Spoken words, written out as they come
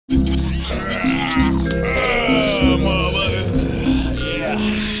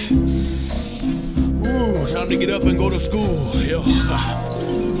to get up and go to school, yo.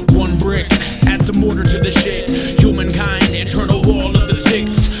 One brick, add some mortar to the shit. Humankind, internal wall of the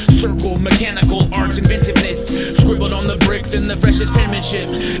sixth circle, mechanical arts, inventiveness scribbled on the bricks in the freshest penmanship.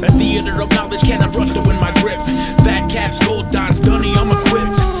 A theater of knowledge, can of rust to win my grip. Fat caps, gold dots, dunny, I'm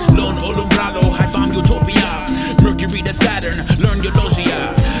equipped. Lone alumbrado, high bomb utopia. Mercury to Saturn, learn your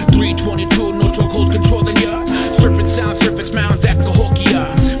logia. 322, no chokeholds controlling ya. Serpent sound, surface mounds,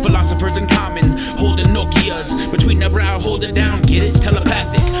 Cahokia. Philosophers in common, holding Nokias. Between the brow, hold it down, get it?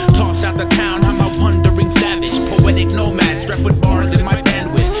 Telepathic. Tossed out the town, I'm a wandering savage. Poetic nomad, strapped with bars in my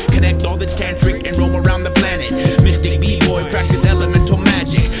bandwidth. Connect all that's tantric and roam around the planet. Mystic b-boy, practice elemental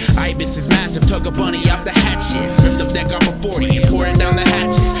magic. Ibis is massive, tug a bunny out the hatchet. Rip the deck off a 40 and pour it down the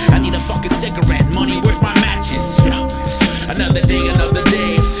hatches. I need a fucking cigarette, money, where's my matches? Another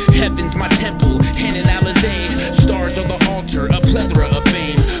day. Heaven's my temple, hand in Alizé. Stars on the altar, a plethora of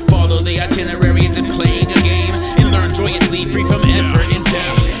fame. Follow the itinerary as if playing a game. And learn joyously, free from effort and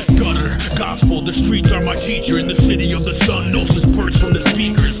pain. Gutter, gospel, the streets are my teacher. In the city of the sun, gnosis bursts from the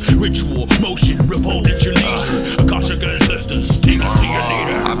speakers. Ritual, motion, revolt at your leisure. Akashic ancestors, take us to your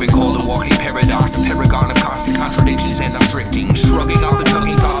leader. I've been called a walking paradox, a paragon of constant contradictions. And I'm drifting, shrugging off the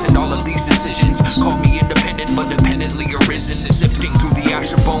tugging thoughts and all of these decisions. Call me independent, but dependently arisen. Sifting through the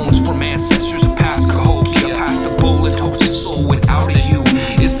asher bones from ancestors of past Cahokia. Past the bowl and toasted soul without a U.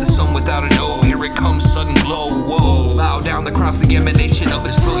 It's the sun without an O, here it comes, sudden glow. Whoa, bow down across the emanation of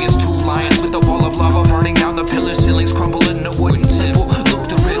its brilliance. Two lions with a wall of lava burning down the pillars. Ceilings crumble in a wooden temple. Look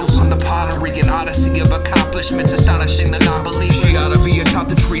the riddles on the pottery, an odyssey of accomplishments, astonishing the non-believers. She oughta be atop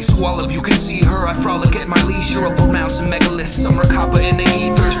the tree, so all of you can see her. I frolic at my leisure over mounds and megaliths. Summer copper in the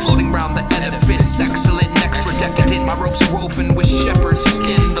ethers, floating round the edifice. Excellent and extra decadent, my ropes are woven with shepherd's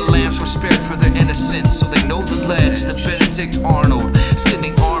skin. The lambs were spared for their innocence, so they know the ledge. The Benedict Arnold,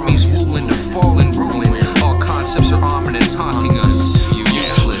 sending armies ruling to fall and ruin. All concepts are ominous, haunting us.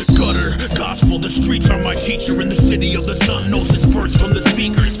 Useless. Gutter, gospel, the streets are my teacher. In the city of the sun, gnosis bursts from the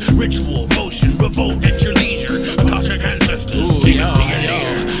speakers. Ritual, motion, revolt at your leisure. Akashic ancestors, take us to your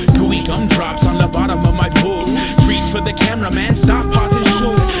leader. Gooey gumdrops on the bottom of my pool. Treats for the cameraman, stop, pause and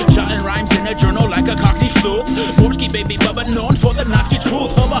shoot. Jotting rhymes in a journal like a cockney sloop. Morsky baby bubba known for the nasty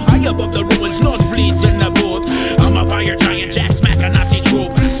truth. Hover high above the ruins, nosebleeds in the booth. I'm a fire giant, jack smack a Nazi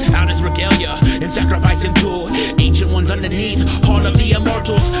troop. Out as regalia and sacrificing to ancient ones underneath. Hall of the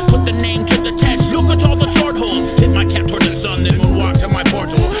immortals, put the name to the test. Look at all the sword holes. Tip my cap toward the sun, then moonwalk to my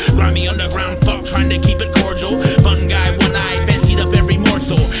portal. Grimy underground fuck, trying to keep it cordial. Fun guy, one eye, fancied up every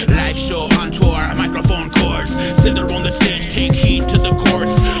morsel. Live show on tour, microphone cords. Slither on the stage, take heed to the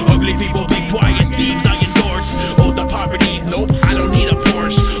course. Ugly people, be quiet, thieves I endorse. Oh, the poverty, nope, I don't need a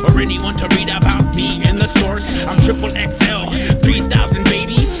Porsche or anyone to read about me in the source. I'm triple XL, 3,000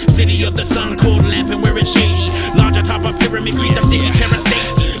 baby. City of the sun, cold lamp and where it's shady. Lodge atop a pyramid, grease up Dickie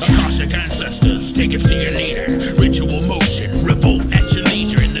Karastasis. Akashic ancestors, take us to your leader. Ritual motion, revolt at your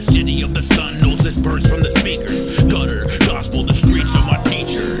leisure. In the city of the sun, gnosis bursts from the speakers. Gutter, gospel, the streets are my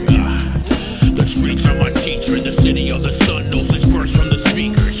teacher. The streets are my teacher. In the city of the sun, gnosis bursts from the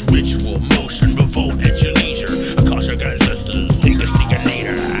speakers. Ritual motion, revolt at your leisure. Akashic ancestors, take us to your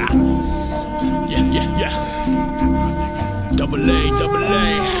leader. Yeah. Double A,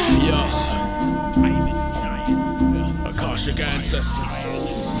 yo. Ibis giant. Akashic ancestors.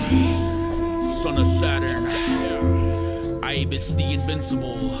 Son of Saturn. Ibis the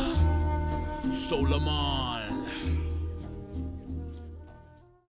invincible. Solomon.